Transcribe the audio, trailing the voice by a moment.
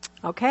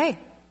Okay,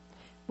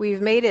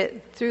 we've made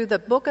it through the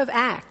book of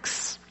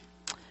Acts.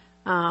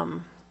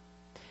 And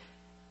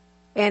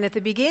at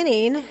the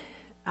beginning,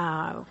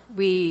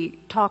 we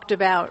talked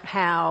about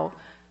how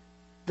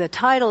the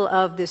title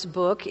of this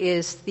book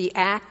is The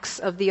Acts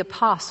of the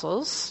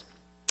Apostles,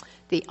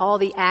 all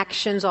the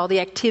actions, all the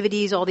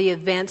activities, all the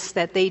events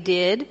that they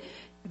did,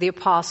 the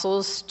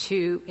apostles,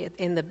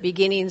 in the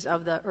beginnings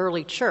of the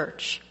early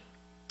church.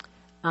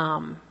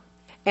 And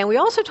we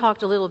also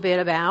talked a little bit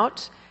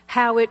about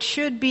how it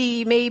should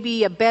be,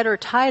 maybe a better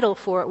title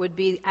for it would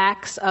be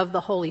Acts of the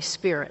Holy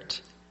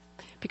Spirit.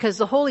 Because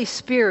the Holy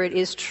Spirit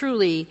is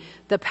truly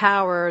the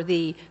power,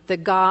 the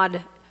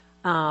God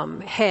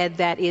head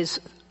that is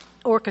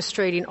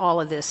orchestrating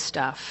all of this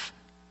stuff.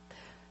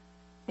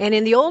 And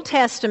in the Old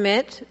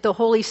Testament, the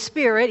Holy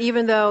Spirit,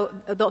 even though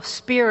the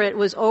Spirit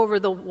was over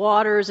the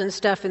waters and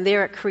stuff and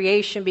there at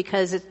creation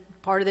because it's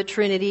part of the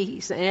Trinity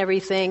and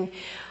everything,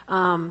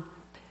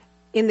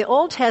 in the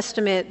Old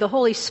Testament, the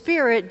Holy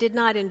Spirit did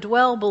not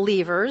indwell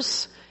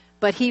believers,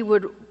 but he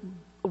would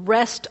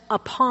rest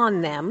upon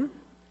them,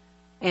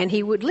 and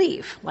he would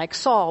leave, like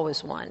Saul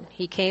was one.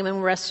 He came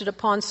and rested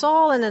upon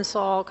Saul, and then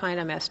Saul kind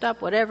of messed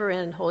up, whatever,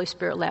 and the Holy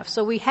Spirit left.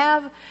 So we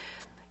have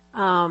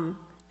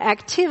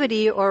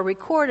activity or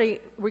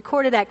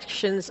recorded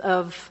actions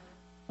of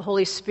the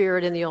Holy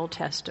Spirit in the Old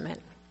Testament.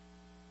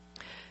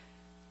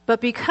 But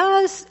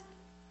because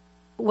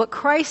what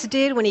Christ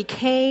did when he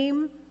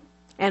came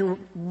and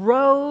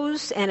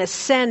rose and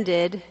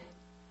ascended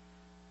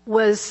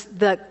was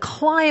the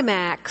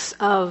climax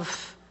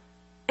of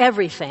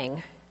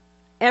everything.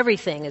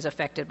 Everything is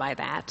affected by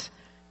that.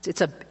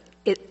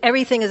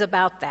 Everything is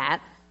about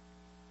that.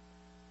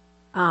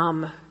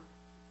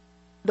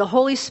 The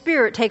Holy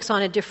Spirit takes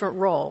on a different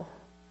role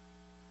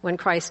when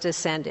Christ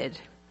ascended.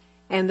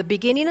 And the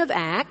beginning of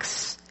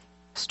Acts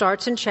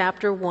starts in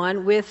chapter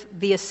 1 with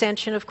the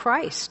ascension of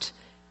Christ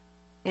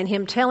and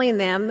him telling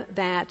them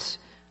that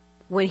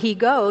when he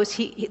goes,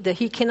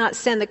 he cannot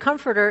send the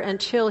Comforter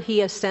until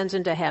he ascends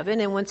into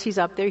heaven. And once he's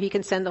up there, he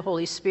can send the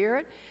Holy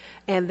Spirit.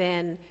 And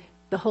then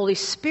the Holy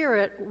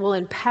Spirit will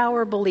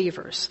empower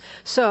believers.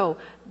 So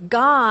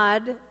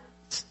God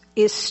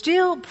is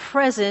still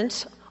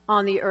present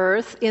on the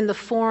earth in the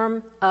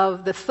form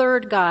of the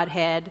third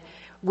Godhead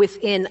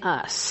within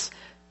us.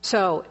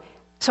 So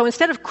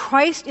instead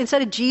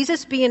of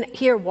Jesus being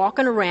here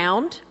walking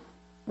around,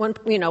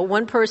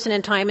 one person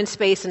in time and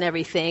space and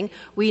everything,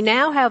 we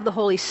now have the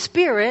Holy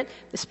Spirit,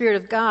 the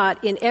Spirit of God,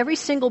 in every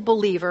single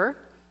believer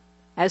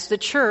as the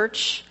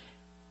church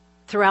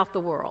throughout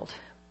the world.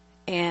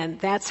 And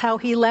that's how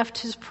he left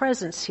his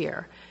presence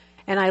here.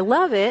 And I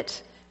love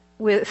it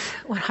when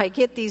I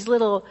get these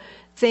little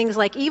things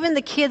like even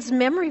the kids'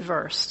 memory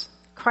verse,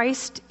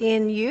 Christ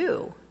in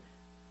you,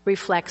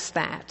 reflects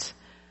that.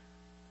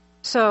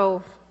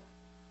 So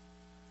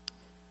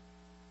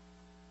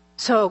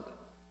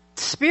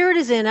Spirit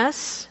is in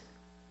us,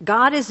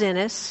 God is in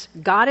us,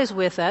 God is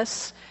with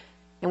us,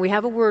 and we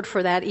have a word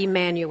for that,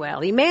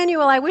 Emmanuel.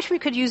 Emmanuel, I wish we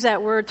could use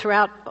that word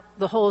throughout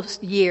the whole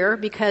year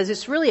because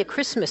it's really a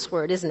Christmas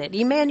word, isn't it?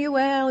 Emmanuel,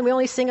 and we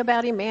only sing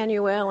about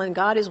Emmanuel, and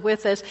God is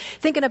with us.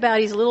 Thinking about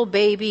his little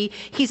baby,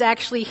 he's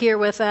actually here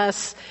with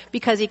us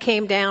because he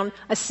came down,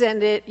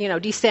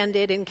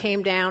 descended and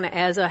came down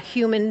as a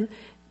human,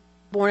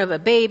 born of a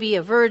baby,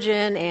 a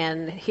virgin,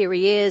 and here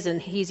he is,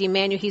 and he's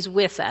Emmanuel, he's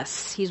with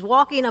us. He's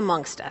walking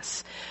amongst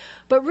us.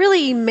 But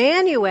really,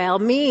 Emmanuel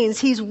means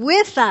he's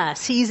with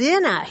us, he's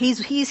in us,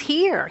 he's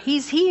here,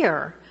 he's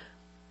here.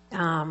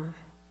 And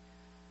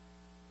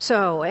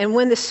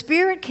when the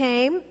Spirit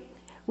came,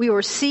 we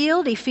were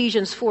sealed.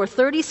 Ephesians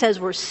 4:30 says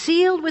we're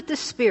sealed with the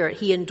Spirit.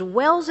 He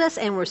indwells us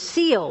and we're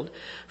sealed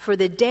for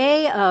the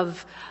day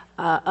of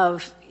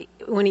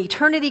when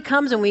eternity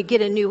comes and we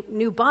get a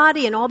new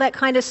body and all that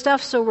kind of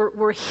stuff. So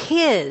we're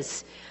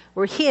His.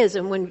 We're His.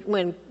 And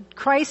when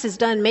Christ is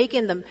done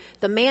making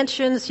the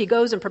mansions, He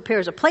goes and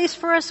prepares a place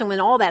for us. And when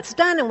all that's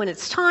done and when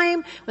it's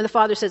time, when the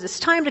Father says it's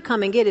time to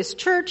come and get His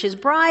church, His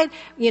bride,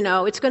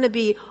 it's going to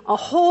be a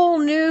whole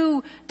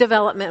new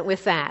development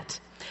with that.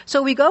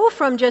 So we go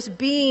from just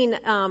being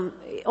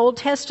Old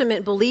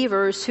Testament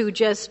believers who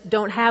just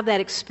don't have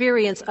that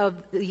experience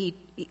of the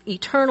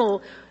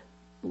eternal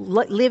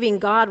living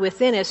God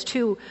within us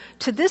to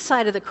this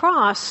side of the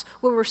cross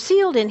where we're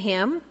sealed in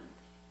Him.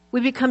 We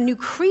become new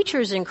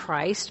creatures in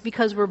Christ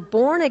because we're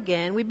born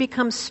again. We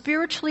become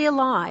spiritually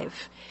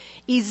alive.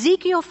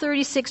 Ezekiel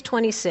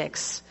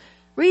 36:26.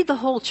 Read the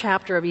whole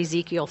chapter of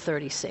Ezekiel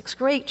 36.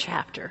 Great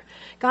chapter.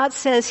 God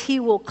says He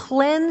will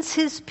cleanse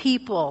His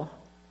people,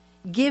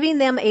 giving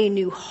them a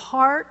new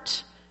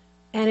heart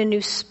and a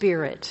new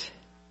spirit.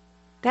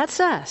 That's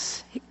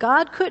us.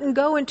 God couldn't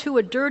go into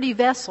a dirty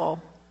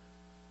vessel.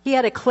 He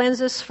had to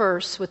cleanse us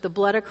first with the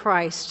blood of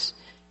Christ.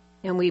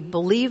 And we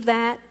believe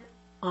that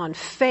on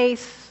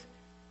faith.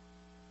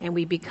 And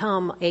we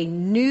become a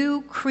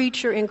new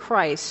creature in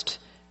Christ.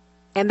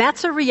 And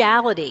that's a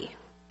reality.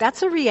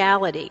 That's a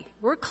reality.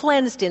 We're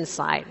cleansed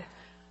inside.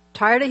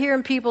 Tired of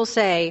hearing people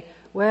say,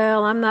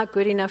 well, I'm not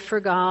good enough for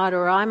God,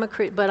 or I'm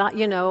but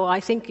I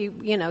think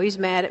He's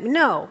mad at me.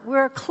 No,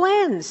 we're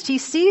cleansed. He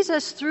sees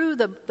us through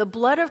the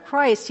blood of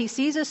Christ. He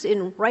sees us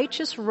in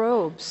righteous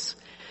robes.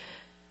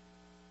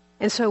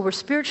 And so we're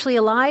spiritually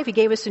alive. He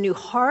gave us a new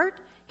heart.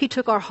 He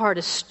took our heart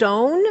of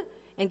stone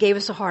and gave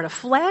us a heart of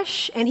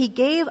flesh, and He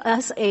gave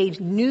us a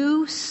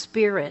new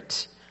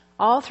spirit.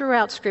 All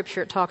throughout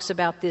Scripture it talks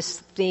about this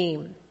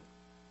theme.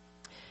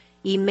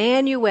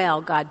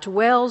 Emmanuel, God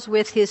dwells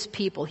with His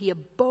people. He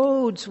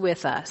abodes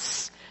with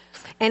us.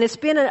 And it's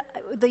been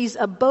these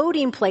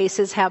abiding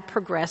places have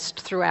progressed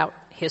throughout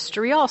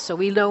history also.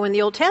 We know in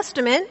the Old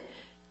Testament,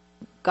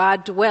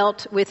 God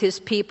dwelt with His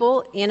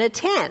people in a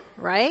tent,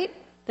 right?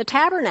 The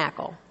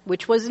tabernacle,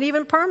 which wasn't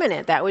even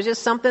permanent. That was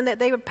just something that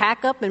they would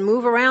pack up and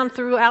move around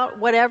throughout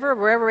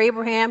wherever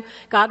Abraham,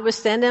 God was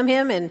sending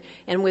him,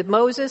 and with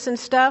Moses and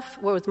stuff,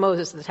 with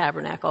Moses, the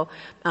tabernacle,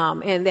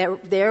 and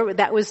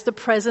that was the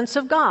presence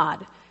of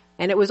God.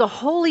 And it was a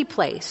holy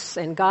place,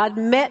 and God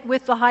met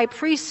with the high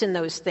priests in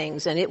those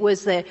things, and it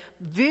was the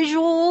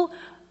visual,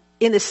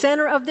 in the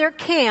center of their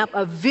camp,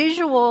 a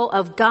visual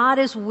of God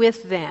is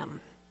with them.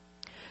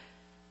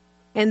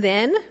 And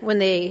then, when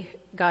they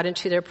got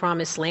into their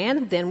promised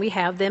land, then we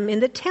have them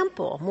in the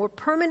temple. More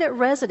permanent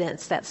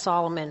residence that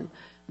Solomon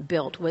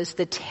built was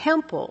the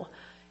temple.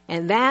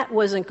 And that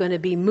wasn't going to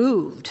be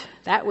moved.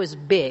 That was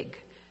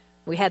big.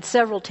 We had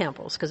several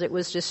temples because it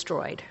was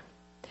destroyed.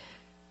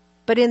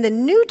 But in the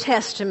New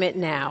Testament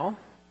now,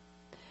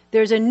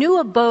 there's a new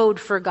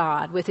abode for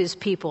God with His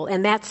people,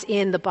 and that's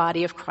in the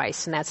body of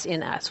Christ, and that's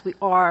in us. We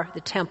are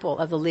the temple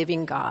of the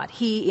living God.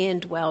 He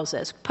indwells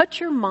us. Put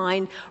your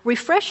mind,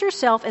 refresh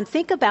yourself, and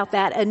think about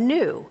that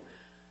anew,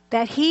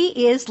 that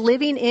He is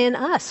living in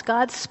us,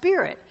 God's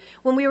Spirit.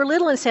 When we were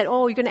little and said,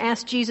 oh, you're going to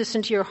ask Jesus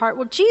into your heart.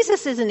 Well,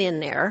 Jesus isn't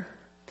in there.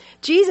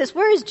 Jesus,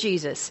 where is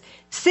Jesus?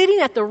 Sitting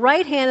at the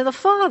right hand of the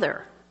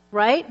Father.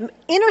 Right?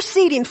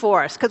 Interceding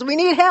for us because we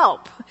need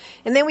help.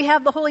 And then we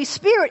have the Holy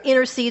Spirit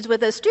intercedes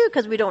with us too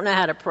because we don't know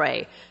how to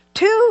pray.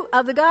 Two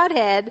of the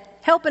Godhead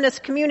helping us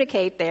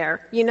communicate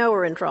there.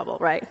 We're in trouble,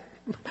 right?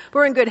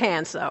 We're in good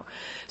hands though.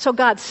 So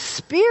God's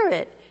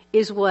Spirit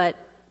is what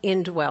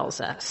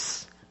indwells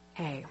us.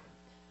 Okay.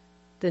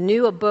 The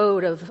new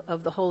abode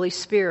of the Holy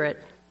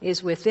Spirit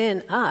is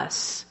within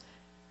us.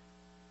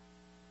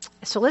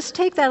 So let's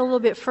take that a little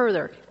bit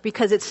further,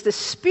 because it's the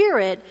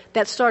Spirit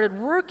that started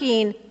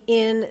working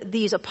in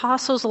these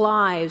apostles'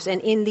 lives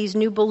and in these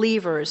new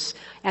believers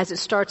as it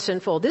starts to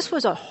unfold. This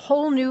was a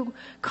whole new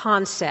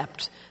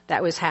concept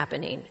that was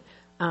happening.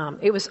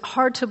 It was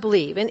hard to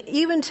believe, and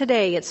even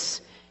today, it's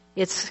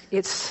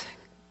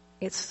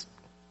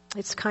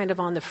kind of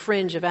on the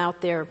fringe of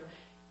out there.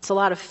 It's a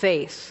lot of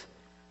faith,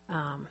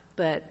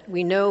 but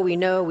we know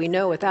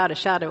without a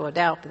shadow of a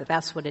doubt that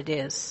that's what it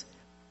is.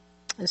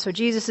 And so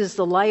Jesus is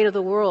the light of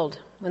the world.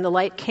 When the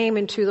light came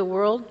into the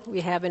world,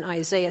 we have in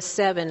Isaiah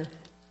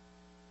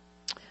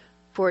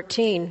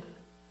 7:14,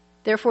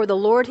 therefore the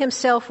Lord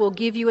Himself will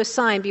give you a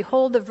sign.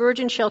 Behold, the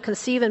virgin shall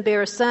conceive and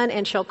bear a son,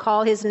 and shall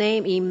call His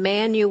name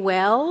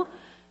Emmanuel.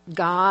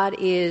 God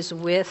is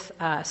with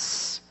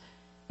us.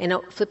 And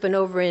flipping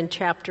over in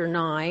chapter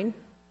 9,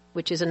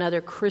 which is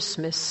another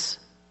Christmas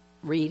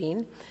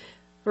reading,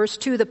 verse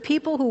 2, the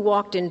people who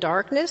walked in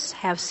darkness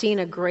have seen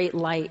a great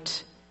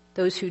light.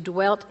 Those who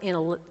dwelt in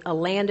a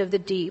land of the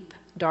deep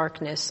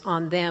darkness,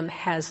 on them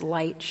has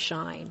light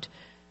shined.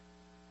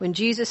 When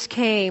Jesus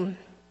came,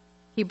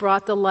 He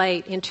brought the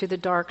light into the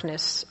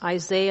darkness.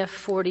 Isaiah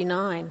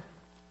 49,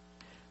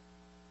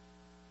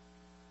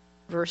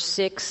 verse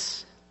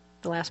 6,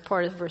 the last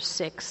part of verse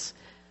 6.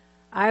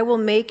 I will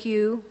make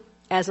you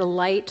as a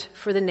light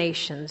for the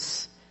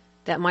nations,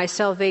 that my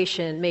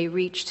salvation may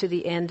reach to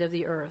the end of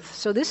the earth.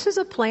 So this is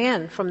a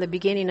plan from the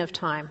beginning of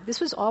time. This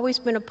has always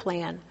been a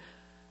plan.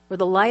 Where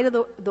the light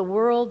of the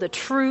world, the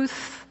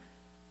truth,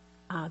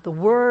 the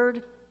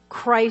Word,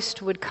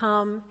 Christ would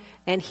come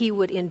and He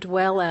would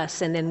indwell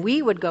us, and then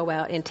we would go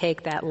out and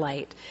take that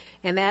light.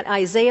 And that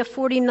Isaiah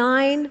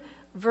 49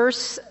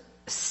 verse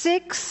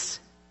 6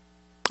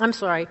 was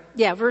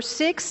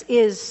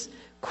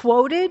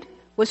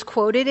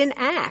quoted in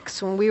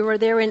Acts. When we were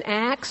there in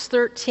Acts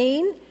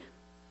 13,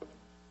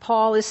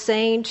 Paul is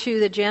saying to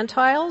the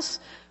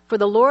Gentiles, for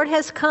the Lord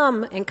has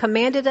come and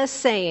commanded us,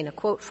 saying, a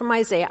quote from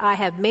Isaiah, I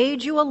have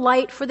made you a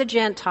light for the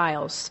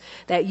Gentiles,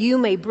 that you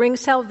may bring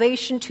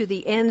salvation to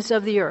the ends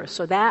of the earth.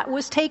 So that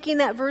was taking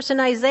that verse in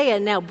Isaiah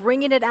and now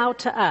bringing it out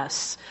to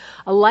us.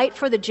 A light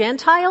for the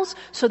Gentiles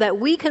so that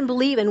we can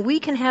believe and we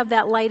can have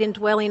that light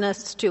indwelling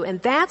us too.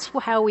 And that's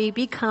how we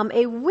become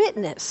a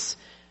witness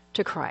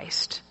to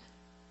Christ.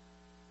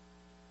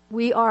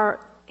 We are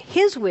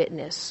His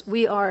witness.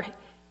 We are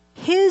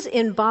His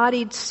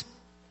embodied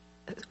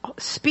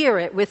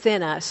Spirit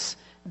within us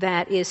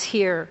that is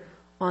here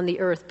on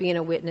the earth being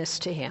a witness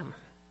to Him.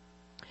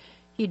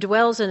 He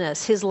dwells in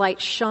us. His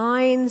light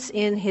shines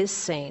in His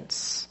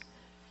saints.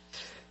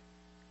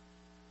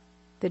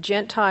 The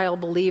Gentile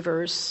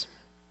believers,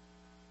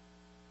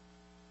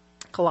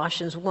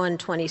 Colossians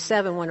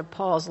 1:27, one of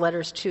Paul's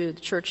letters to the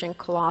church in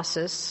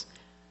Colossus,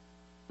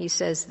 he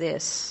says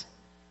this,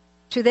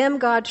 "To them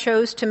God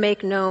chose to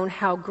make known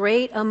how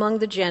great among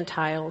the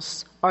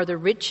Gentiles are the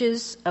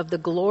riches of the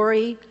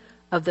glory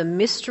of the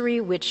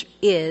mystery which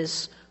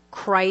is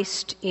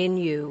Christ in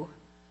you,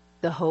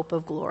 the hope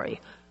of glory."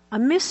 A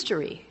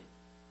mystery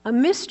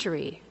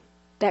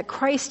that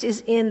Christ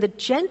is in the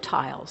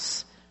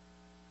Gentiles,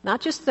 not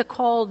just the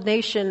called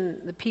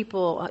nation, the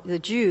people, the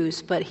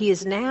Jews, but he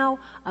is now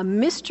a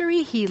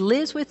mystery. He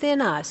lives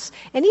within us,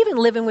 and even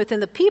living within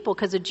the people,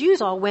 because the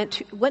Jews all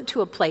went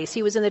to a place.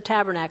 He was in the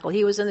tabernacle.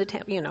 He was in the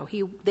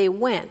they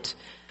went.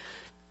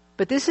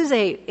 But this is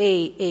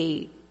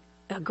a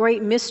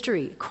great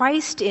mystery.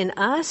 Christ in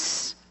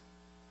us,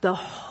 the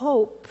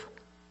hope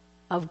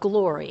of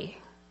glory.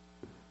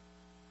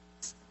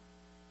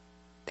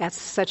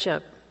 That's such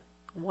a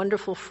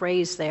wonderful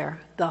phrase there.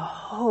 The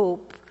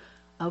hope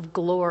of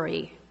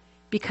glory.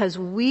 Because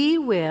we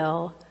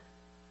will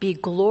be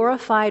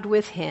glorified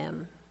with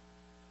him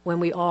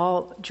when we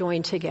all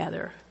join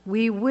together.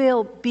 We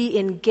will be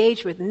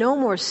engaged with no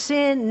more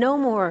sin, no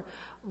more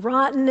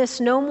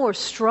rottenness, no more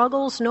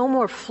struggles, no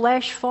more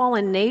flesh,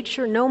 fallen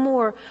nature, no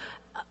more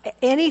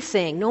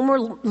anything, no more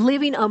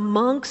living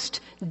amongst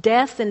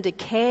death and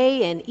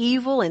decay and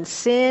evil and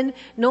sin,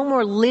 no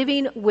more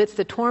living with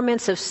the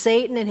torments of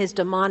Satan and his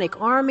demonic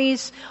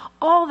armies.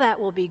 All that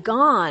will be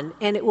gone,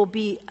 and it will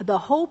be the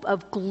hope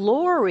of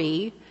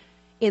glory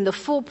in the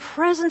full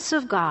presence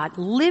of God,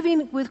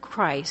 living with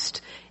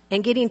Christ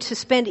and getting to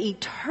spend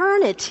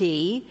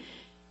eternity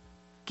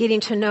getting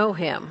to know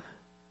him.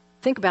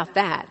 Think about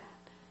that.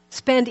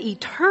 Spend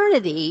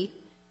eternity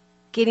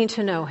getting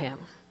to know him.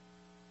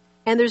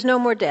 And there's no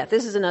more death.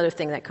 This is another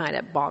thing that kind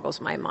of boggles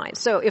my mind.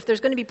 So if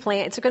there's going to be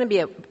it's going to be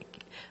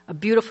a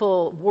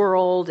beautiful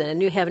world and a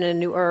new heaven and a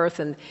new earth,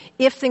 and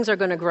if things are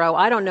going to grow,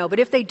 I don't know. But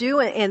if they do,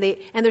 and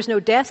there's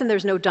no death and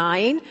there's no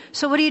dying,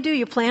 so what do?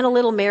 You plant a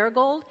little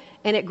marigold,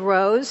 and it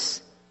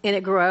grows, and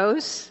it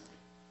grows,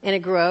 and it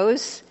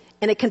grows,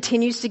 and it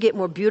continues to get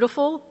more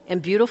beautiful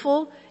and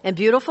beautiful and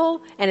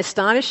beautiful and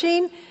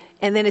astonishing,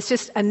 and then it's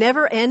just a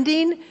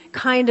never-ending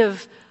kind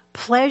of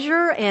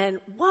pleasure and,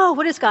 whoa,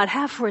 what does God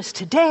have for us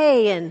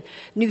today? And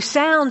new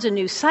sounds and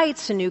new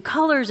sights and new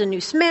colors and new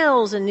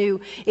smells and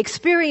new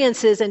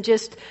experiences and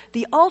just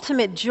the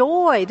ultimate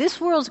joy. This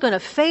world's going to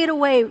fade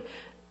away.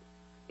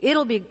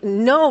 It'll be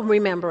no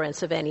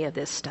remembrance of any of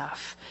this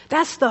stuff.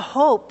 That's the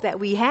hope that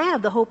we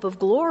have, the hope of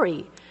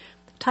glory.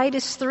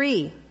 Titus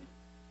 3,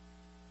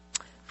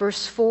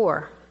 verse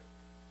 4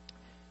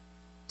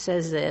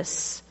 says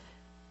this,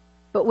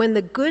 "But when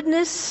the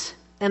goodness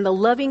and the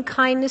loving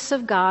kindness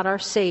of God our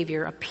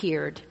Savior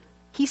appeared,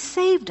 he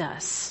saved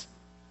us,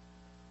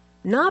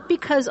 not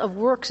because of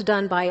works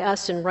done by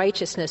us in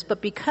righteousness,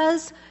 but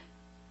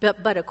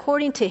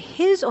according to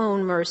his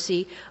own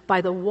mercy,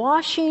 by the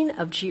washing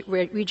of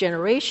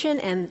regeneration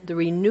and the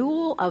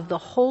renewal of the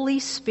Holy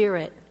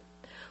Spirit,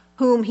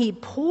 whom he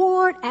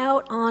poured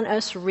out on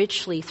us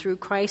richly through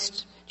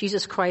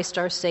Jesus Christ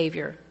our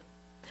Savior,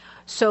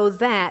 so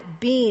that,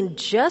 being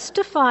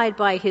justified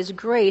by his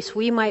grace,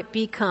 we might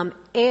become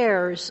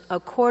heirs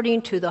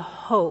according to the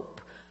hope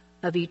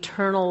of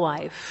eternal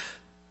life."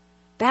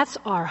 That's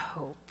our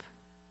hope.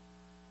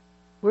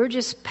 We're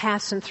just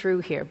passing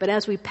through here. But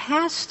as we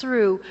pass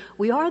through,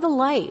 we are the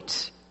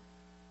light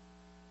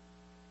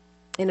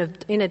in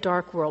a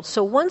dark world.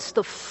 So once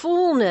the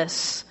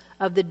fullness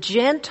of the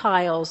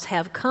Gentiles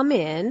have come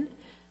in,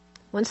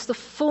 once the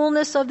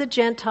fullness of the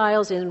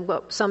Gentiles in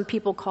what some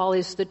people call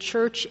is the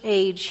church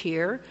age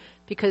here,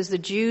 because the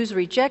Jews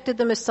rejected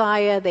the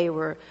Messiah, they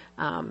were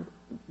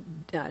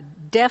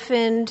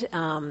deafened,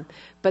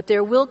 but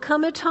there will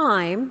come a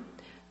time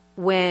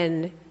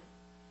when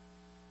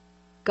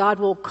God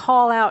will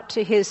call out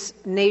to his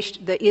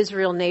nation, the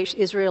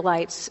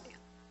Israelites,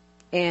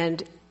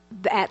 and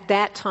at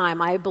that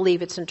time, I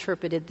believe it's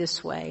interpreted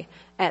this way,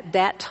 at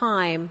that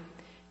time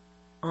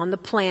on the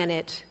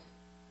planet,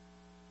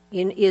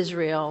 in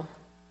Israel,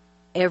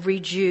 every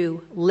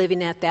Jew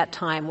living at that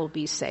time will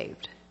be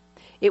saved.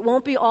 It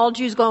won't be all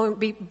Jews going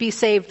to be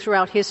saved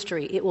throughout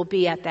history. It will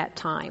be at that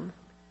time.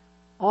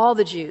 All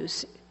the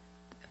Jews.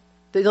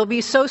 They'll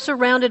be so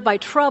surrounded by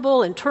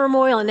trouble and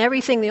turmoil and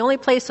everything, the only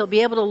place they'll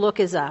be able to look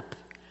is up.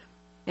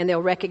 And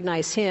they'll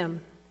recognize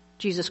him,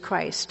 Jesus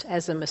Christ,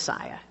 as the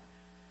Messiah.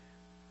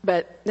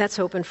 But that's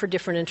open for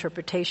different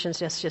interpretations.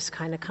 That's just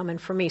kind of coming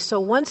from me. So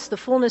once the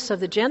fullness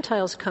of the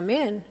Gentiles come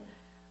in,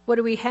 what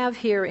do we have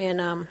here in,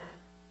 I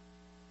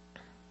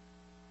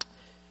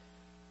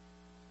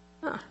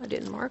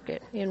didn't mark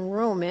it, in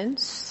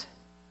Romans.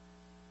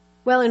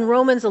 Well, in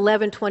Romans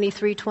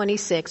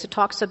 11:23-26, it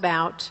talks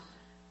about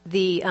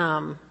the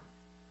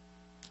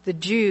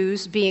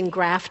Jews being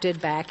grafted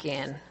back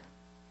in,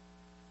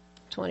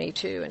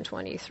 22 and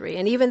 23.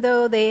 "And even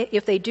though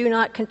if they do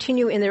not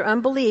continue in their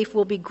unbelief,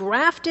 will be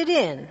grafted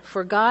in,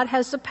 for God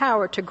has the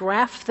power to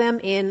graft them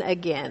in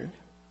again."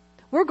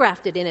 We're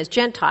grafted in as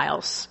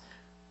Gentiles.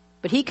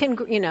 But he can,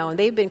 and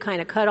they've been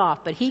kind of cut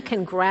off, but he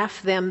can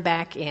graft them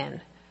back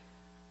in.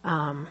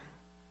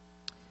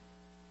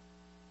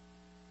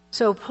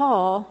 So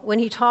Paul, when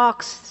he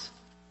talks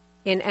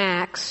in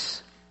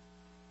Acts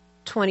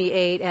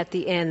 28 at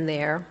the end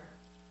there,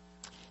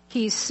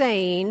 he's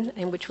saying,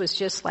 and which was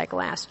just like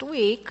last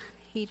week,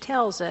 he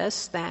tells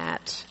us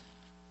that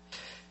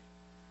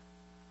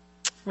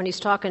when he's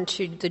talking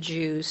to the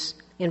Jews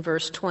in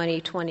verse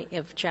 20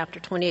 of chapter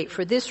 28,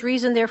 "For this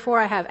reason, therefore,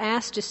 I have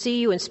asked to see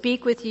you and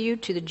speak with you,"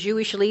 to the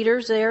Jewish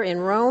leaders there in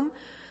Rome,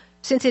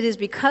 "since it is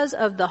because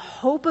of the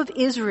hope of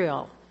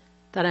Israel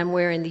that I'm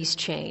wearing these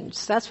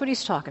chains." That's what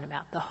he's talking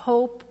about, the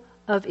hope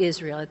of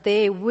Israel, that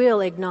they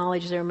will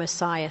acknowledge their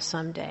Messiah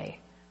someday.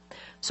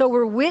 So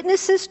we're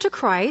witnesses to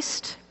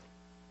Christ.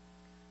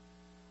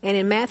 And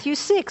in Matthew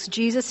 6,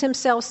 Jesus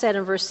himself said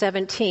in verse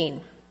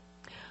 17,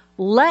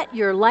 "Let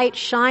your light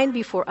shine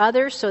before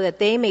others so that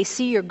they may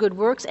see your good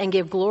works and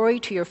give glory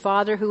to your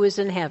Father who is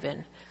in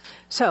heaven."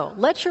 So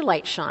let your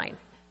light shine.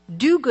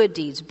 Do good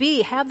deeds.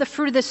 Have the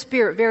fruit of the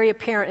Spirit very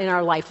apparent in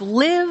our life.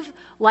 Live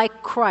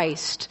like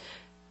Christ.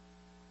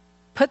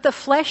 Put the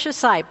flesh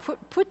aside.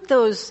 Put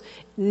those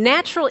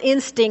natural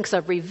instincts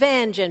of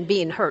revenge and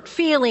being hurt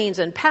feelings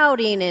and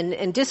pouting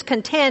and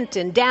discontent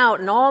and doubt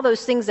and all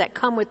those things that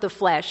come with the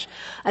flesh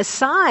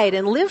aside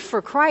and live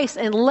for Christ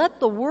and let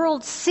the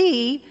world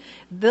see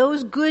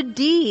those good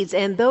deeds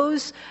and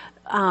those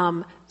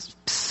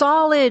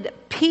solid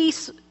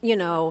peace,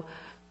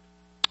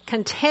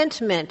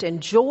 contentment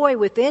and joy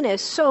within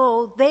us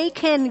so they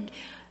can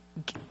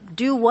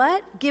do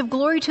what? Give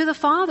glory to the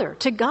Father,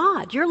 to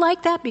God. You're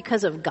like that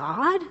because of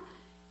God?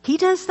 He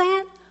does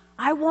that?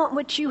 I want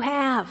what you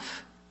have.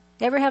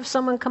 Ever have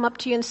someone come up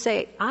to you and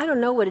say, "I don't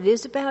know what it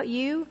is about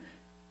you,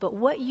 but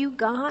what you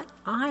got,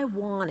 I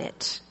want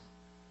it."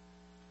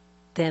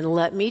 Then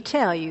let me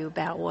tell you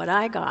about what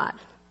I got,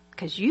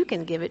 because you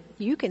can give it,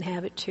 you can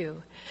have it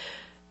too.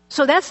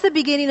 So that's the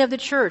beginning of the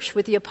church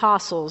with the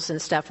apostles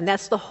and stuff. And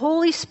that's the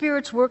Holy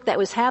Spirit's work that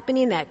was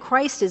happening, that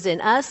Christ is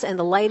in us and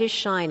the light is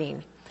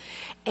shining.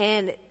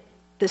 And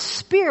the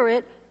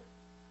Spirit,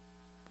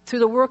 through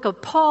the work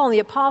of Paul and the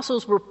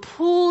apostles, were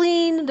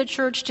pulling the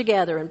church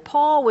together. And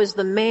Paul was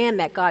the man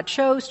that God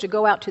chose to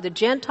go out to the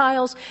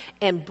Gentiles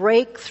and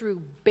break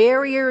through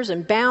barriers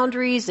and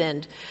boundaries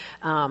and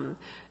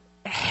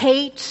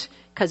hate,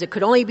 because it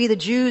could only be the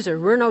Jews. There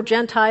were no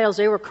Gentiles.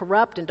 They were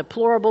corrupt and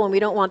deplorable, and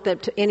we don't want them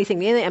to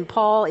anything in it. And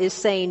Paul is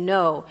saying,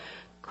 no,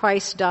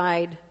 Christ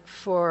died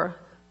for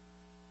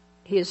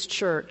his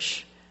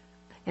church.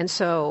 And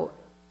so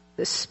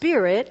the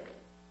Spirit,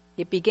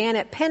 it began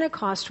at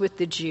Pentecost with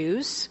the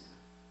Jews,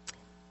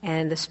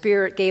 and the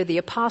Spirit gave the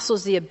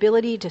apostles the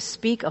ability to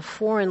speak a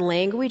foreign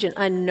language, an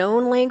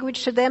unknown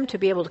language to them, to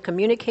be able to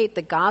communicate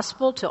the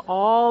gospel to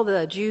all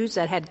the Jews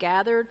that had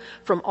gathered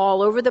from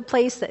all over the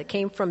place, that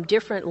came from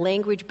different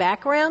language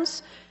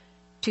backgrounds,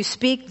 to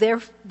speak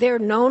their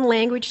known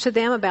language to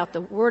them about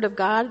the Word of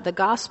God, the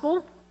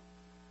gospel.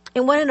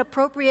 And what an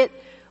appropriate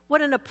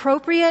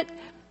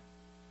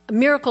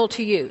miracle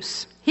to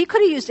use. He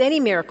could have used any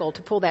miracle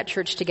to pull that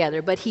church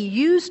together, but he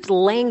used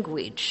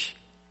language.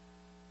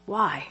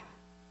 Why?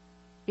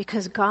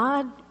 Because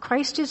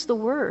Christ is the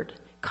Word.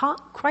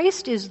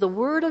 Christ is the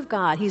Word of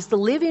God. He's the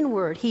living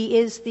Word. He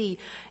is the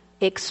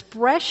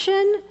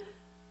expression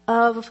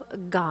of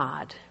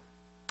God.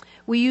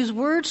 We use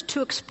words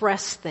to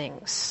express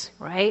things,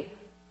 right?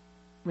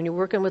 When you're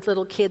working with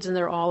little kids and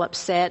they're all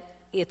upset,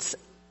 it's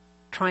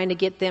trying to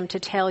get them to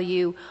tell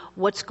you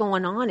what's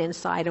going on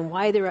inside and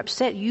why they're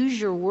upset. Use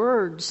your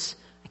words.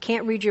 I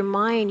can't read your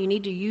mind. You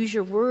need to use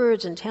your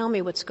words and tell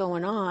me what's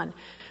going on.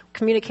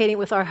 Communicating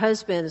with our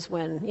husbands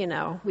when,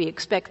 we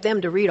expect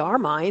them to read our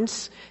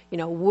minds.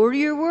 What are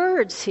your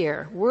words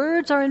here?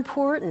 Words are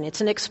important.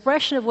 It's an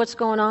expression of what's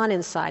going on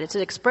inside. It's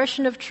an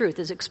expression of truth.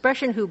 It's an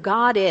expression of who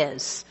God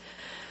is.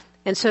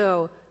 And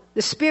so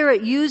the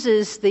Spirit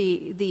uses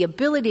the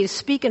ability to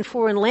speak in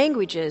foreign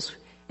languages.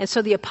 And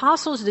so the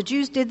apostles, the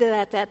Jews, did that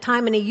at that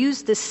time, and he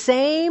used the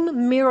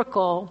same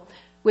miracle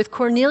with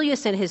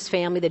Cornelius and his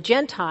family, the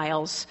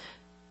Gentiles,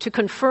 to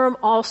confirm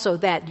also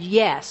that,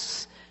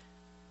 yes,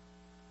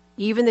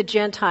 even the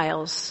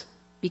Gentiles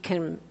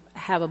can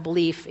have a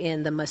belief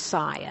in the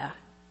Messiah,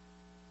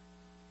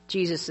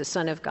 Jesus, the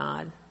Son of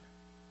God,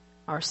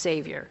 our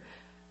Savior.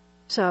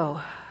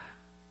 So,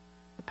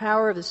 the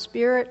power of the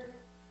Spirit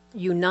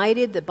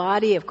united the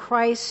body of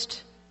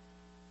Christ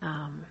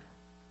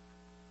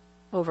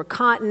over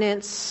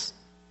continents,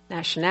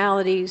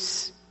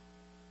 nationalities.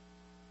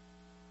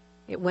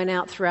 It went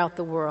out throughout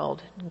the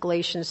world. In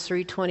Galatians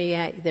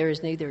 3:28, there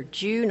is neither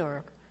Jew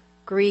nor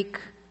Greek,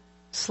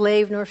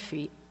 slave nor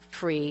free,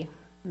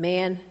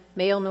 male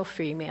nor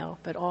female,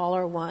 but all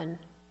are one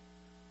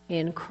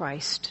in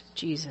Christ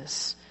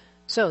Jesus.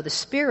 So the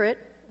Spirit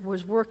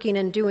was working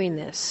and doing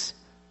this.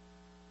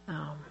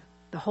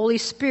 The Holy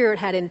Spirit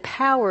had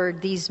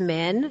empowered these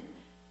men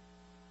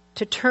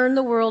to turn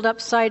the world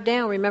upside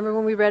down. Remember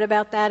when we read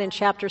about that in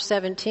chapter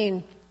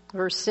 17,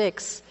 verse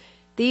 6?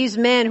 These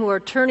men who are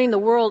turning the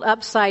world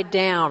upside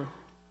down.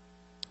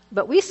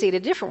 But we see it a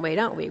different way,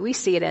 don't we? We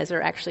see it as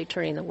they're actually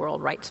turning the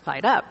world right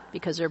side up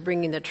because they're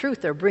bringing the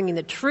truth. They're bringing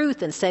the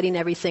truth and setting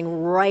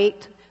everything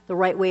right, the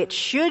right way it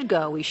should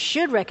go. We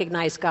should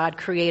recognize God,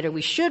 Creator.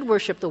 We should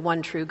worship the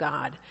one true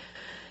God.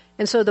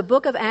 And so the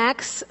book of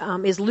Acts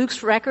is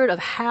Luke's record of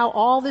how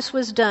all this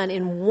was done.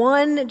 In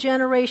one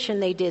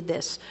generation they did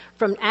this.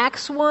 From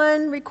Acts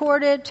 1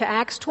 recorded to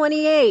Acts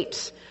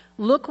 28.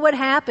 Look what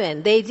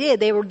happened. They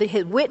did. They were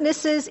the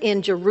witnesses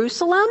in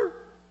Jerusalem.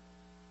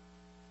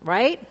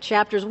 Right?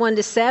 Chapters 1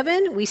 to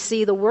 7, we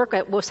see the work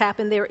that was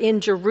happened there in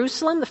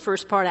Jerusalem, the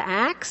first part of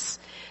Acts.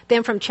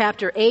 Then from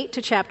chapter 8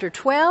 to chapter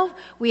 12,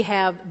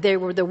 they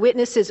were the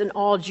witnesses in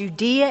all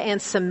Judea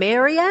and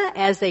Samaria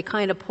as they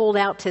kind of pulled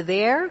out to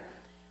there.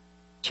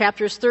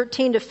 Chapters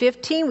 13 to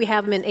 15, we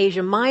have them in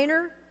Asia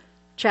Minor.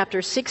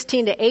 Chapters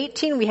 16 to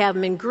 18, we have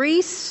them in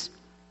Greece.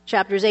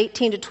 Chapters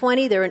 18 to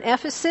 20, they're in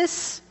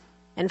Ephesus.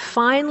 And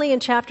finally, in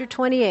chapter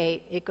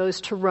 28, it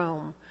goes to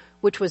Rome,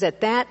 which was at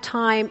that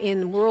time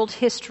in world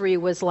history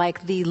was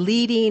like the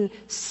leading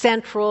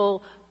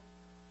central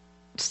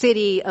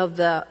city of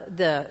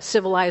the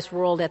civilized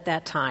world at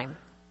that time.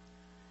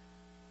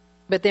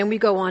 But then we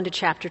go on to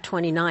chapter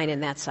 29,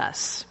 and that's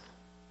us.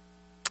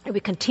 And we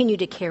continue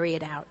to carry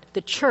it out.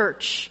 The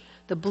church,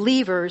 the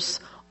believers,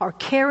 are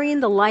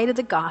carrying the light of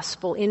the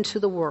gospel into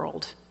the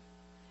world.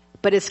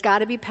 But it's got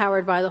to be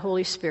powered by the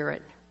Holy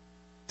Spirit.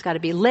 It's got to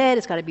be led,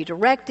 it's got to be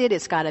directed,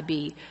 it's got to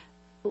be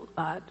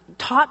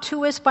taught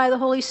to us by the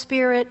Holy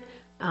Spirit,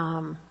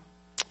 and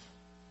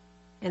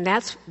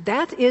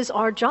that is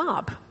our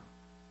job.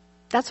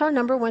 That's our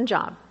number one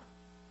job.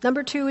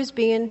 Number two is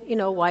being,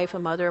 wife, a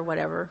mother,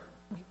 whatever,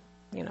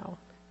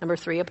 Number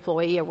three,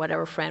 employee or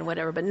whatever, friend,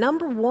 whatever. But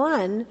number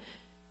one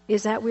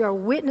is that we are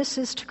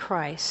witnesses to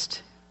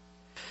Christ.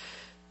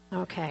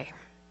 Okay.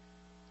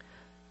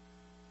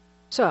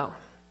 So,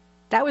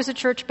 that was the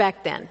church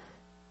back then.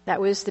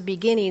 That was the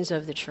beginnings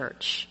of the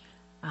church.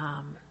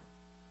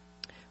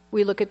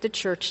 We look at the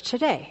church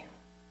today.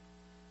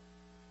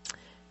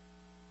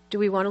 Do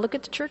we want to look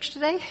at the church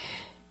today?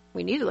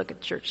 We need to look at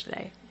the church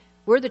today.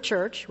 We're the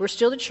church. We're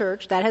still the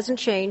church. That hasn't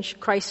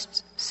changed.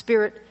 Christ's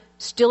Spirit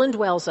still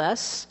indwells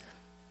us.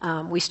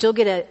 We still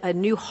get a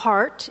new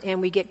heart,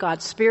 and we get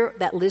God's Spirit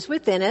that lives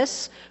within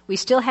us. We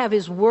still have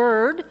His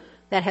Word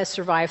that has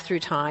survived through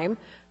time.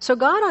 So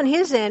God on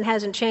His end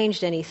hasn't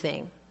changed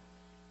anything.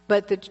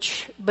 But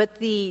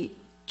the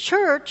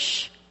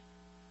church,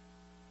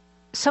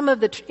 some of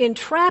the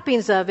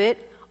entrappings of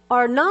it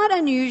are not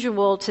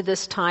unusual to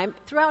this time.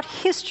 Throughout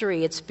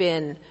history, it's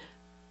been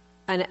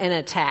an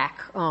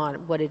attack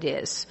on what it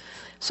is.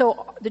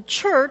 So the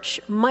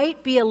church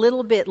might be a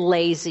little bit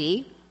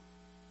lazy.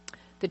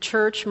 The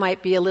church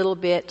might be a little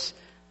bit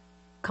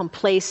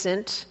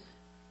complacent.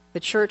 The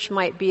church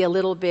might be a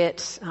little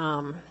bit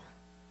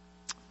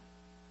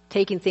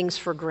taking things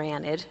for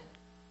granted.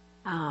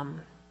 But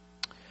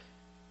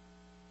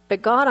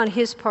God on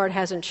His part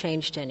hasn't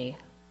changed any.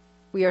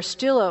 We are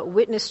still a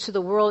witness to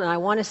the world, and I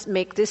want to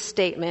make this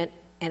statement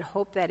and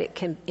hope that it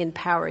can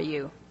empower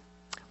you.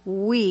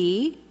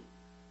 We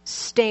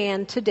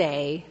stand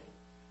today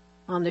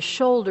on the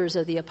shoulders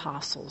of the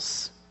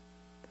apostles.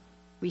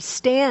 We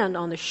stand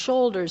on the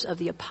shoulders of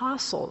the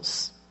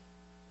apostles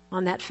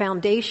on that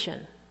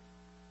foundation.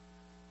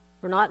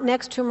 We're not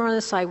next to them or on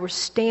the side. We're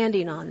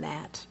standing on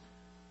that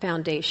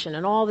foundation.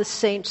 And all the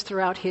saints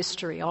throughout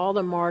history, all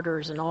the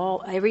martyrs and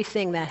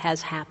everything that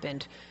has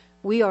happened.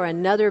 We are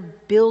another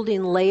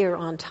building layer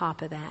on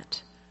top of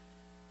that.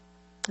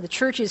 The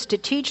church is to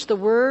teach the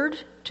word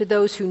to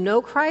those who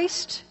know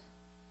Christ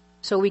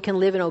so we can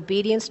live in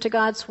obedience to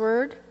God's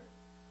word.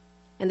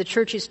 And the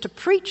church is to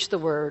preach the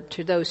word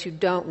to those who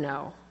don't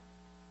know.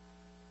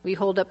 We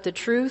hold up the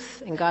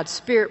truth, and God's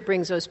Spirit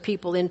brings those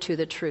people into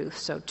the truth.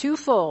 So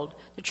twofold.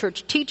 The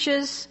church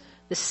teaches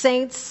the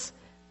saints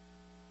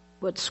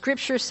what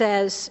Scripture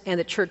says, and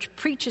the church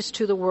preaches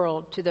to the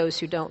world to those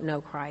who don't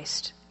know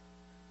Christ.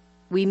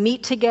 We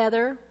meet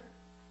together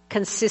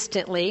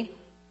consistently.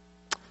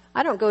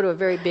 I don't go to a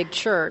very big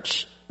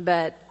church,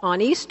 but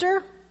on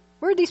Easter,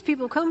 where'd these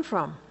people come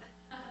from?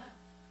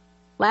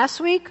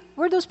 Last week,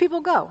 where'd those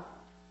people go?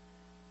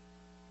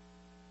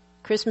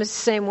 Christmas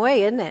the same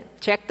way, isn't it?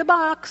 Check the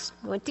box.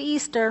 Went to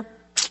Easter.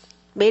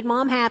 Made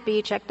mom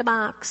happy. Check the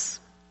box.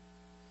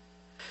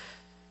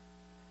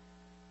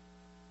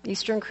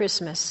 Easter and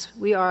Christmas.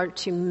 We are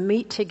to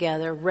meet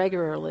together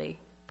regularly.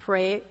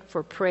 Pray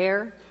for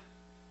prayer.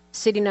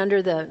 Sitting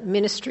under the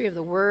ministry of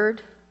the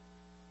Word.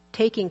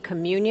 Taking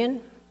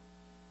communion.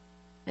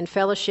 And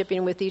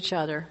fellowshipping with each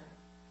other.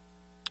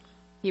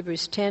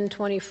 Hebrews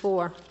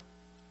 10:24.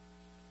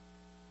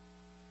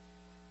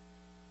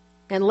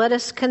 And let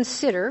us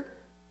consider,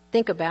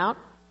 think about,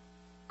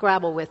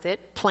 grapple with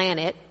it, plan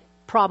it,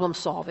 problem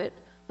solve it.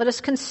 Let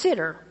us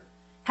consider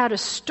how to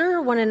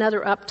stir one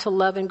another up to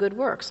love and good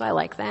works. I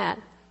like that.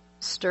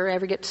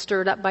 Ever get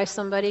stirred up by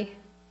somebody?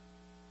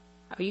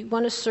 Oh, you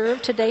want to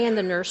serve today in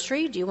the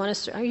nursery?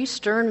 Are you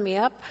stirring me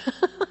up?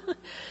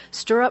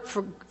 Stir up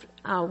for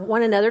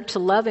one another to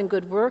love and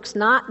good works,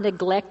 not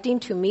neglecting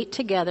to meet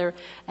together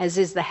as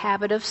is the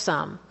habit of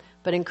some,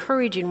 but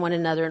encouraging one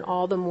another, and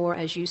all the more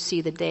as you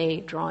see the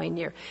day drawing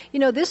near. You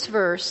know, this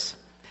verse,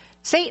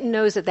 Satan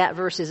knows that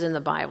verse is in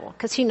the Bible,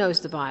 because he knows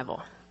the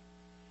Bible.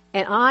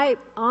 And I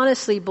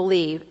honestly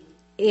believe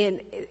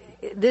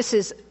this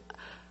is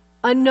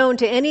unknown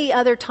to any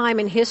other time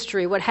in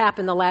history what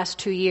happened the last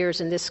 2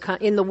 years in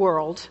the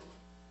world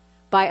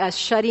by us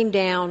shutting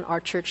down our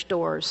church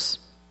doors,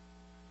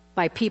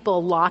 by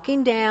people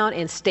locking down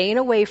and staying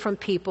away from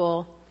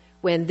people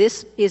when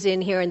this is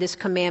in here and this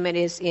commandment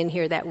is in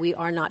here that we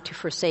are not to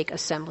forsake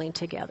assembling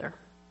together.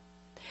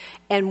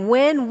 And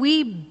when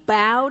we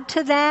bowed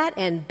to that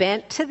and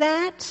bent to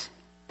that,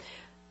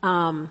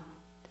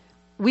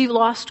 we've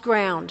lost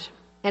ground.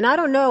 And I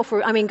don't know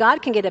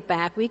God can get it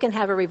back. We can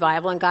have a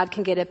revival and God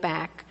can get it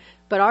back.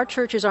 But our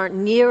churches aren't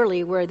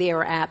nearly where they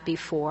were at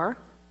before.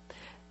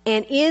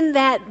 And in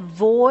that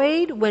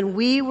void, when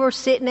we were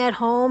sitting at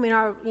home in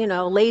our,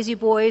 lazy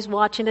boys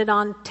watching it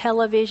on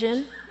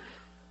television,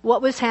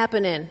 what was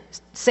happening?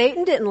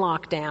 Satan didn't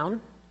lock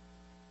down,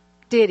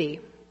 did he?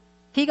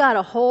 He got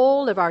a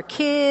hold of our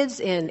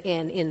kids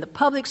in the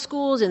public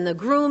schools, in the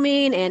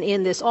grooming, and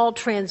in this all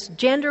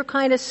transgender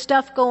kind of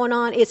stuff going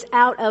on. It's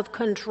out of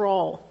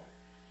control.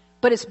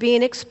 But it's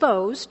being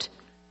exposed.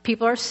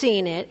 People are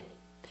seeing it.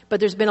 But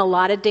there's been a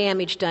lot of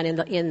damage done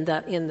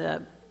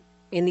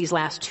in these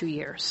last 2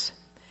 years.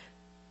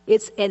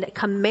 It's a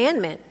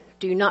commandment: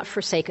 do not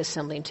forsake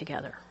assembling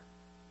together,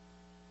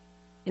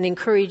 and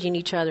encouraging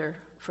each other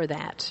for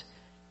that.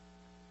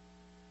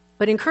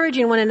 But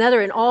encouraging one another,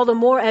 and all the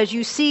more as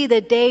you see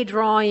the day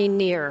drawing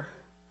near.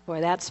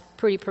 Boy, that's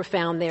pretty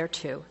profound there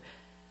too.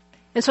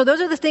 And so those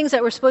are the things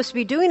that we're supposed to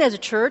be doing as a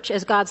church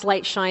as God's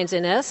light shines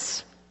in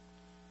us.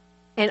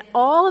 And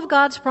all of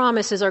God's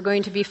promises are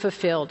going to be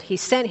fulfilled. He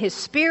sent His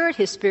Spirit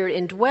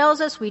indwells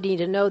us. We need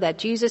to know that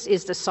Jesus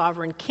is the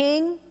sovereign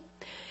King.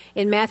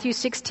 In Matthew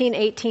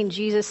 16:18,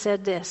 Jesus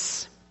said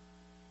this: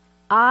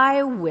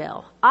 He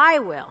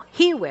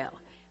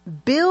will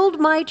build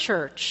my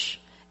church,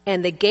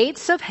 and the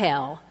gates of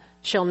hell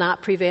shall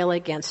not prevail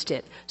against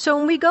it. So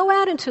when we go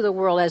out into the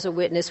world as a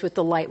witness with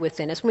the light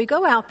within us, when we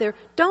go out there,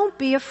 don't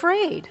be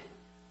afraid.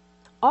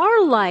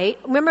 Our light,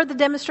 remember the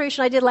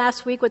demonstration I did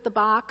last week with the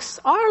box?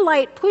 Our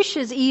light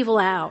pushes evil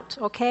out,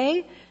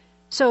 okay?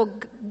 So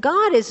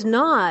God is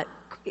not,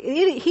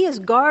 He is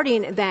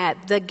guarding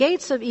that. The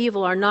gates of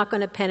evil are not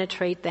going to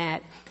penetrate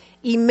that.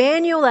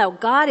 Emmanuel,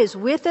 God is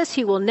with us.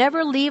 He will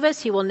never leave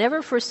us. He will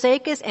never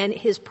forsake us. And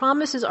His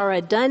promises are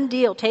a done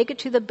deal. Take it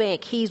to the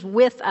bank. He's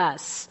with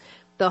us.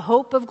 The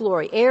hope of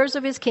glory, heirs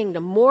of His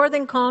kingdom, more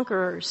than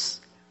conquerors.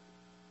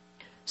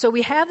 So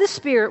we have the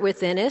Spirit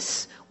within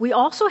us. We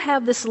also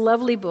have this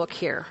lovely book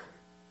here.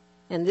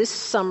 And this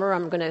summer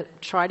I'm going to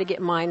try to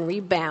get mine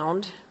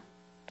rebound,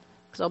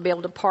 because I'll be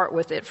able to part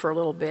with it for a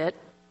little bit.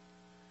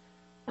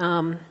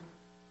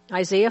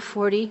 Isaiah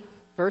 40,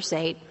 verse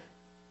 8.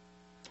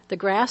 The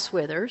grass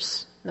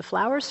withers, the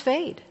flowers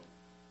fade,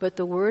 but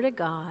the word of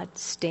God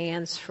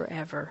stands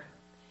forever.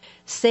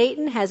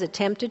 Satan has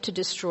attempted to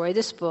destroy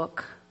this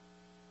book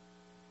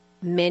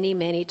many,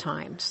 many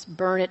times.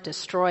 Burn it,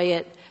 destroy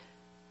it.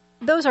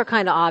 Those are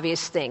kind of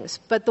obvious things.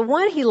 But the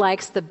one he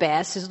likes the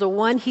best is the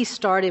one he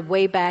started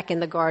way back in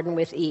the garden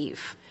with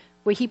Eve,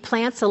 where he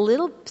plants a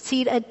little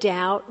seed of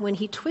doubt when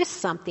he twists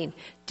something.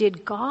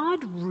 Did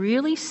God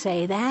really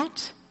say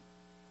that?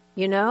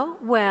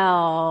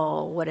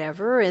 Well,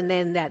 whatever. And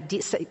then that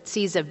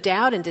seeds of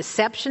doubt and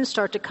deception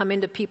start to come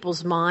into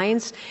people's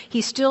minds.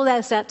 He still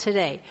does that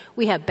today.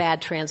 We have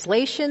bad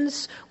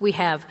translations. We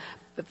have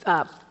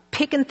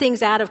picking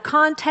things out of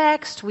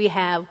context. We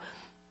have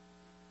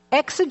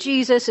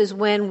exegesis is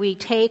when we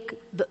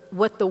take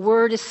what the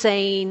word is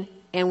saying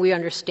and we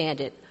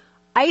understand it.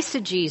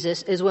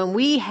 Eisegesis is when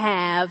we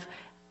have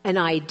an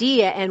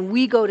idea and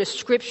we go to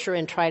Scripture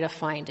and try to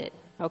find it.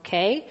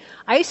 Okay?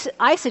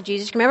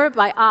 Eisegesis, remember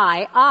by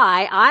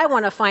I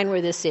want to find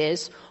where this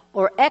is.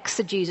 Or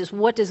exegesis,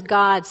 what does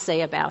God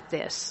say about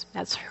this?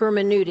 That's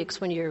hermeneutics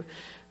if you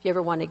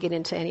ever want to get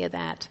into any of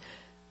that.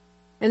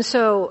 And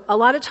so a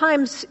lot of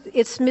times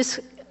it's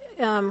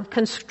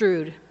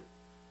misconstrued.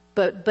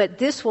 But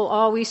this will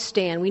always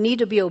stand. We need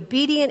to be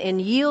obedient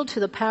and yield to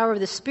the power of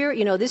the Spirit.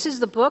 This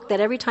is the book that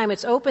every time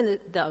it's open,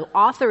 the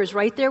author is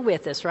right there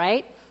with us,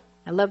 right?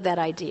 I love that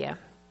idea.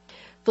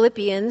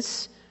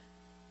 Philippians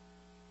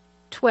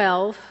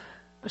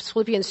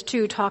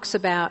 2 talks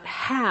about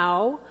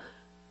how,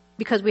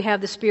 because we have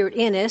the Spirit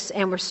in us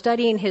and we're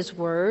studying His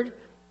Word,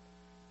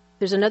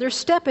 there's another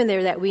step in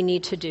there that we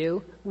need to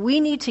do. We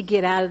need to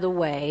get out of the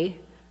way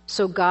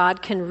so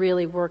God can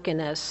really work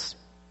in us.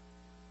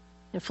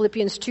 In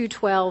Philippians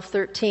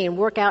 2:12-13,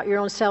 work out your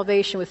own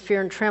salvation with fear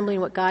and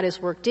trembling, what God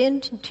has worked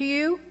into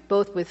you,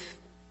 both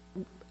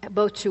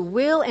to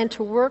will and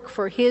to work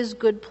for His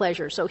good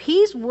pleasure. So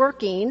He's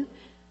working,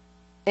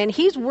 and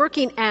He's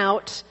working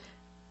out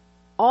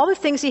all the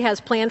things He has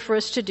planned for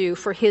us to do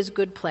for His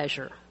good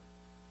pleasure.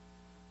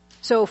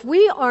 So if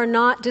we are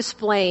not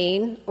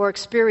displaying or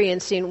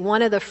experiencing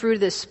one of the fruit of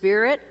the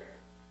Spirit,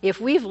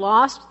 if we've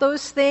lost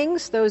those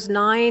things, those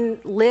 9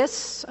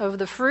 lists of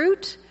the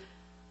fruit,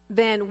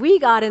 then we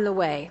got in the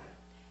way.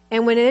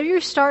 And whenever you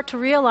start to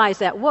realize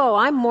that, whoa,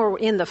 I'm more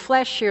in the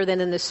flesh here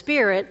than in the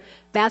spirit,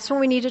 that's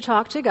when we need to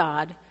talk to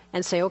God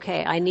and say,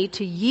 okay, I need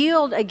to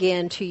yield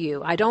again to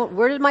you.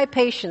 Where did my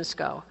patience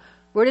go?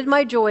 Where did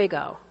my joy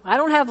go? I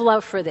don't have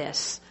love for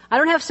this. I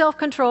don't have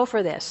self-control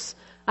for this.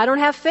 I don't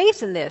have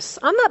faith in this.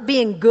 I'm not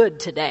being good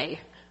today.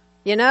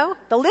 You know,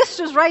 the list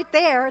is right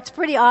there. It's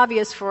pretty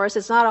obvious for us.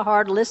 It's not a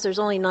hard list. There's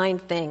only 9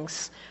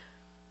 things.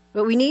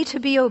 But we need to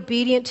be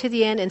obedient to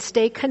the end and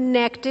stay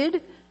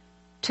connected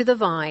to the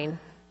vine.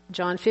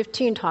 John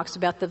 15 talks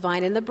about the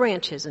vine and the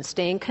branches and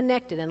staying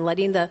connected and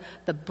letting the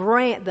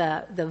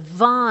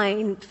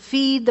vine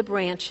feed the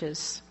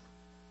branches.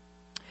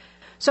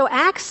 So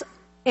Acts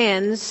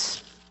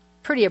ends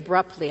pretty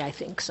abruptly, I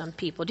think, some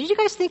people. Did you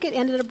guys think it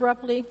ended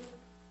abruptly?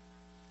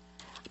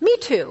 Me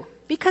too,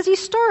 because he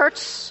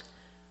starts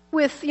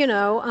with,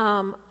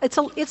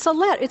 it's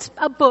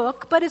a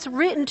book, but it's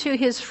written to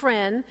his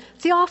friend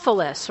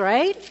Theophilus,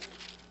 right?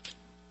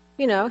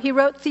 He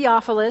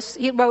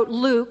wrote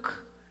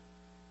Luke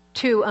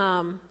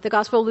to the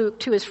Gospel of Luke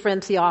to his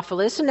friend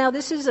Theophilus, and now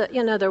this is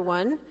another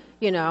one,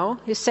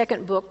 his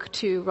second book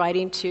to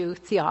writing to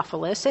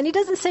Theophilus, and he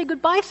doesn't say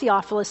goodbye,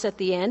 Theophilus, at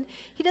the end.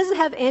 He doesn't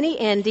have any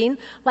ending.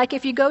 Like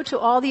if you go to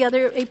all the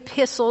other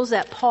epistles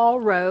that Paul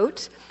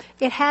wrote,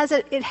 it has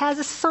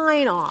a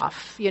sign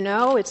off,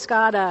 It's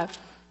got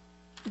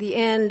the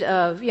end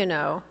of,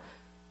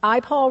 I,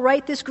 Paul,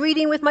 write this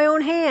greeting with my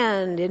own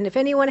hand, and if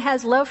anyone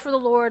has love for the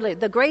Lord,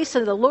 the grace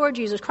of the Lord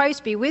Jesus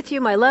Christ be with you,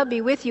 my love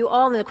be with you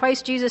all in the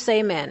Christ Jesus,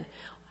 amen.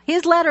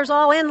 His letters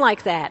all end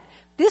like that.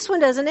 This one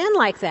doesn't end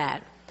like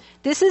that.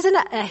 This isn't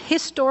a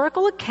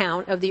historical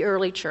account of the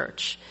early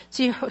church. It's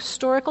a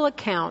historical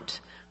account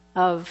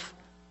of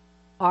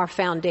our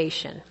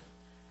foundation.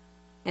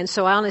 And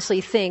so I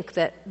honestly think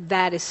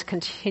that is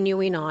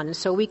continuing on. And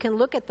so we can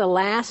look at the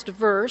last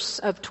verse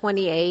of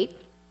 28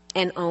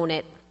 and own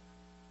it.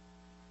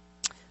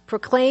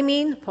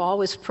 Paul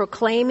was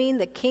proclaiming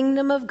the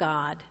kingdom of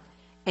God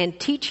and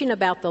teaching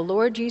about the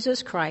Lord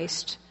Jesus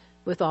Christ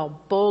with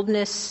all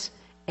boldness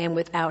and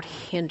without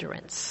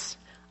hindrance.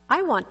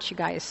 I want you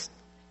guys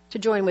to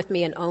join with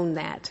me and own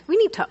that. We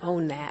need to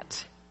own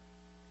that.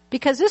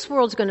 Because this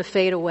world's going to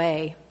fade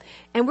away.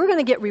 And we're going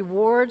to get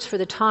rewards for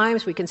the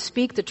times we can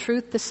speak the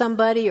truth to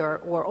somebody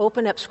or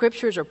open up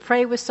scriptures or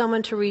pray with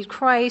someone to read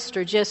Christ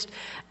or just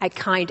a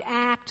kind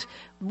act.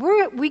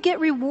 We get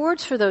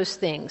rewards for those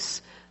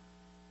things.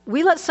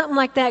 We let something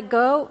like that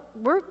go,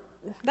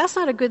 that's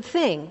not a good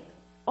thing.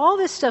 All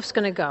this stuff's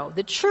going to go.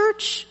 The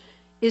church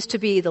is to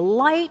be the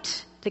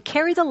light, to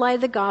carry the light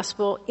of the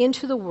gospel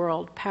into the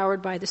world,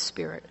 powered by the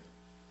Spirit.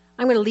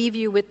 I'm going to leave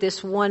you with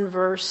this one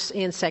verse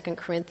in 2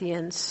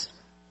 Corinthians.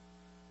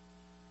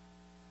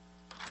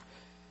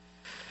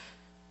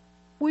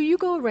 Will you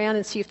go around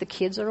and see if the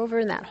kids are over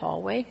in that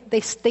hallway?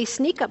 They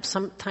sneak up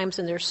sometimes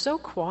and they're so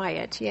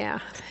quiet. Yeah,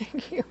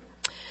 thank you.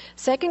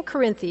 2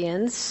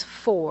 Corinthians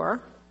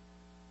 4,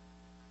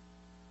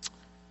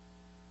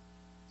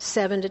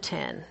 7 to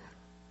 10.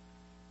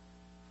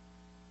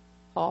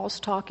 Paul's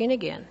talking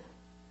again.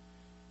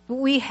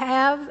 We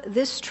have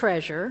this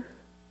treasure.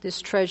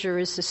 This treasure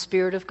is the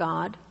Spirit of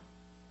God.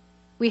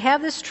 We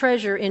have this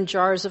treasure in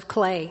jars of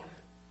clay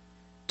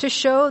to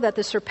show that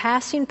the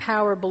surpassing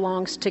power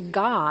belongs to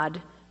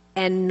God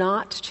and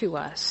not to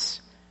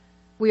us.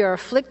 We are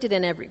afflicted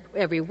in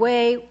every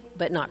way,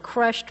 but not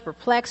crushed,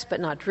 perplexed, but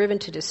not driven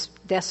to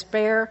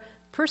despair,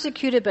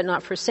 persecuted, but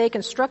not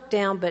forsaken, struck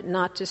down, but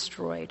not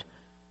destroyed.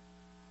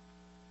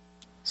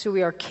 So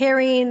we are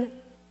carrying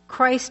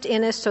Christ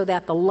in us so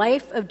that the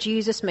life of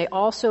Jesus may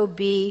also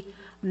be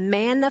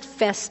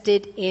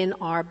manifested in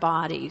our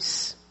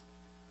bodies.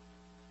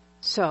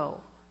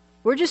 So,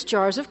 we're just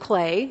jars of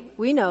clay.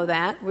 We know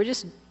that. We're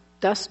just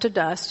dust to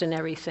dust and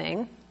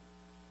everything.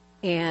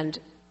 And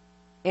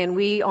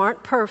we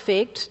aren't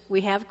perfect.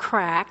 We have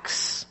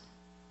cracks,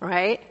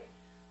 right?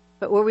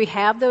 But where we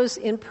have those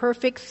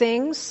imperfect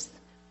things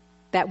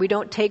that we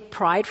don't take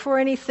pride for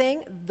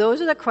anything,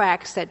 those are the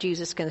cracks that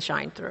Jesus can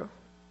shine through.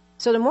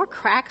 So the more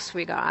cracks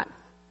we got,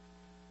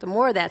 the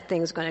more that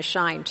thing's going to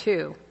shine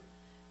too,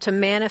 to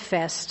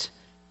manifest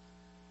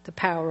the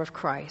power of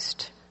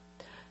Christ.